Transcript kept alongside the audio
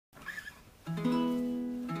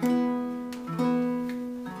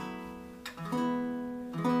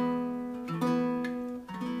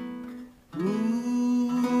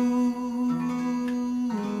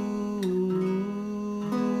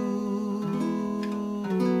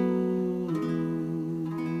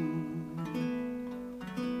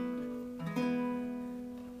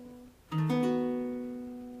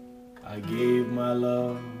I gave my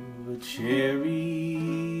love a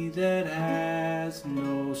cherry that has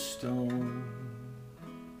no stone.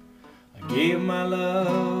 I gave my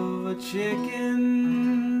love a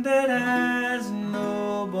chicken that has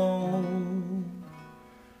no bone.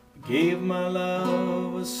 I gave my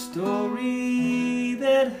love a story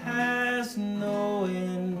that has no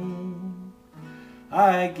end.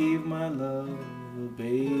 I gave my love a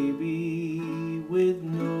baby with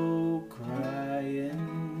no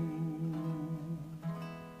crying.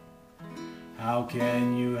 How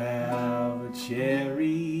can you have a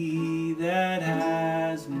cherry that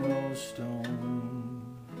has no stone?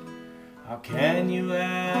 How can you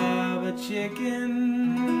have a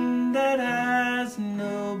chicken that has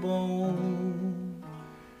no bone?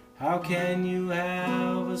 How can you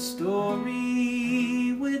have a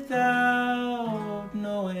story without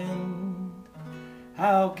no end?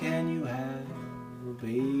 How can you have a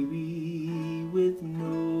baby with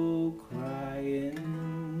no crying?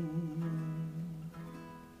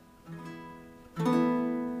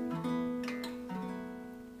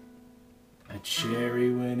 A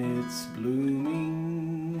cherry when it's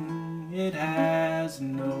blooming, it has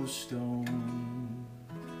no stone.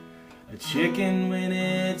 A chicken when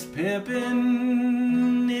it's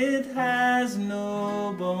pippin', it has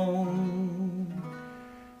no bone.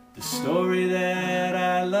 The story that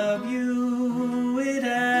I love you, it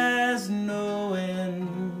has no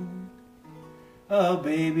end. A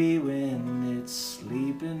baby when it's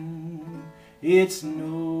sleeping, it's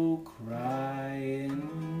no cry.